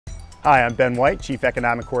Hi, I'm Ben White, Chief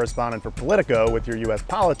Economic Correspondent for Politico with your U.S.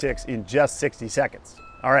 politics in just 60 seconds.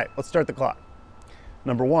 All right, let's start the clock.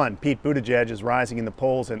 Number one, Pete Buttigieg is rising in the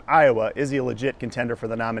polls in Iowa. Is he a legit contender for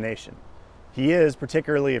the nomination? He is,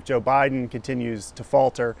 particularly if Joe Biden continues to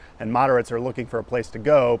falter and moderates are looking for a place to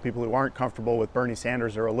go, people who aren't comfortable with Bernie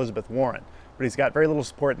Sanders or Elizabeth Warren. But he's got very little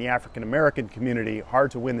support in the African-American community, hard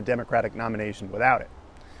to win the Democratic nomination without it.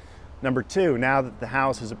 Number two, now that the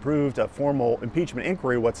House has approved a formal impeachment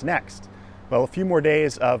inquiry, what's next? Well, a few more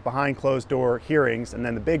days of behind closed-door hearings, and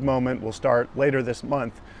then the big moment will start later this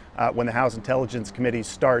month when the House Intelligence Committee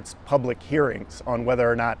starts public hearings on whether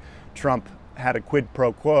or not Trump had a quid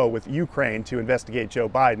pro quo with Ukraine to investigate Joe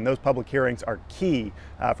Biden. Those public hearings are key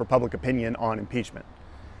for public opinion on impeachment.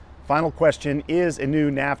 Final question, is a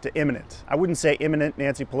new NAFTA imminent? I wouldn't say imminent.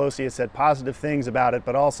 Nancy Pelosi has said positive things about it,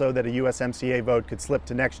 but also that a USMCA vote could slip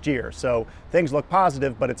to next year. So things look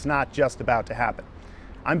positive, but it's not just about to happen.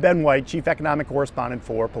 I'm Ben White, Chief Economic Correspondent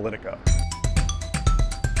for Politico.